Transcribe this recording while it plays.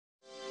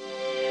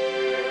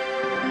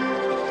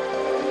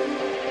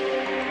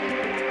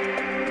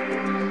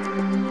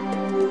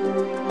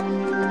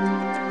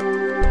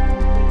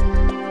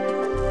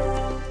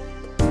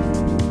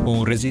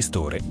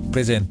resistore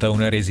presenta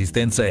una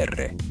resistenza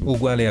R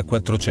uguale a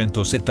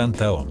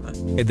 470 ohm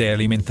ed è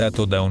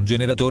alimentato da un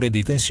generatore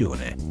di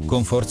tensione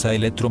con forza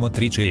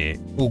elettromotrice E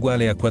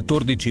uguale a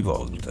 14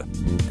 volt.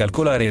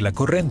 Calcolare la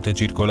corrente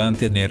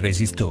circolante nel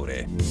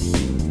resistore.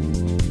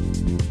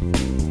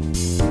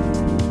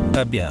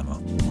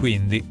 Abbiamo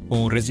quindi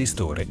un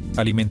resistore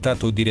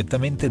alimentato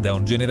direttamente da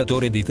un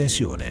generatore di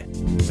tensione.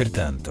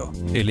 Pertanto,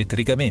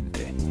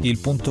 elettricamente, il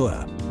punto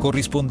A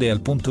corrisponde al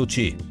punto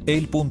C e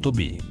il punto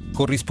B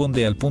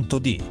corrisponde al punto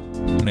D.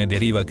 Ne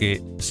deriva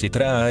che, se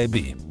tra A e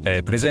B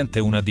è presente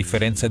una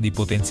differenza di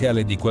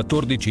potenziale di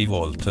 14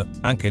 volt,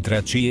 anche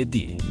tra C e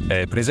D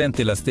è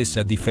presente la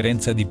stessa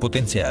differenza di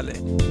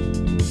potenziale.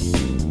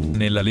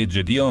 Nella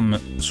legge di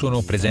Ohm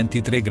sono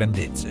presenti tre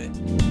grandezze: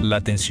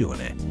 la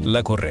tensione,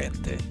 la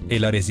corrente e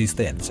la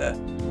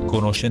resistenza.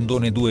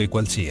 Conoscendone due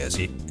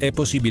qualsiasi, è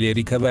possibile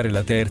ricavare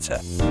la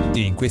terza.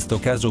 In questo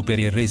caso per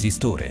il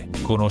resistore,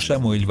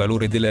 conosciamo il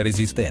valore della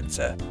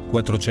resistenza,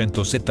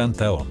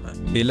 470 ohm,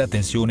 e la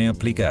tensione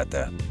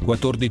applicata,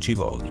 14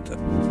 volt.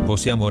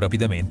 Possiamo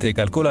rapidamente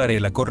calcolare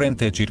la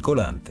corrente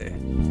circolante.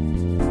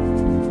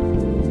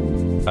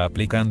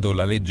 Applicando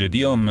la legge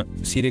di Ohm,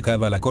 si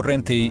ricava la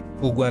corrente I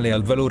uguale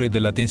al valore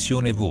della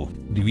tensione V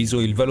diviso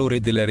il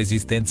valore della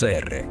resistenza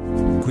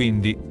R.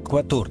 Quindi,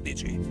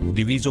 14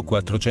 diviso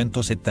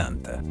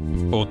 470.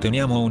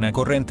 Otteniamo una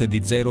corrente di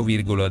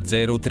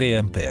 0,03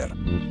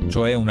 A,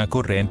 cioè una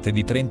corrente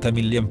di 30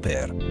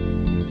 mA.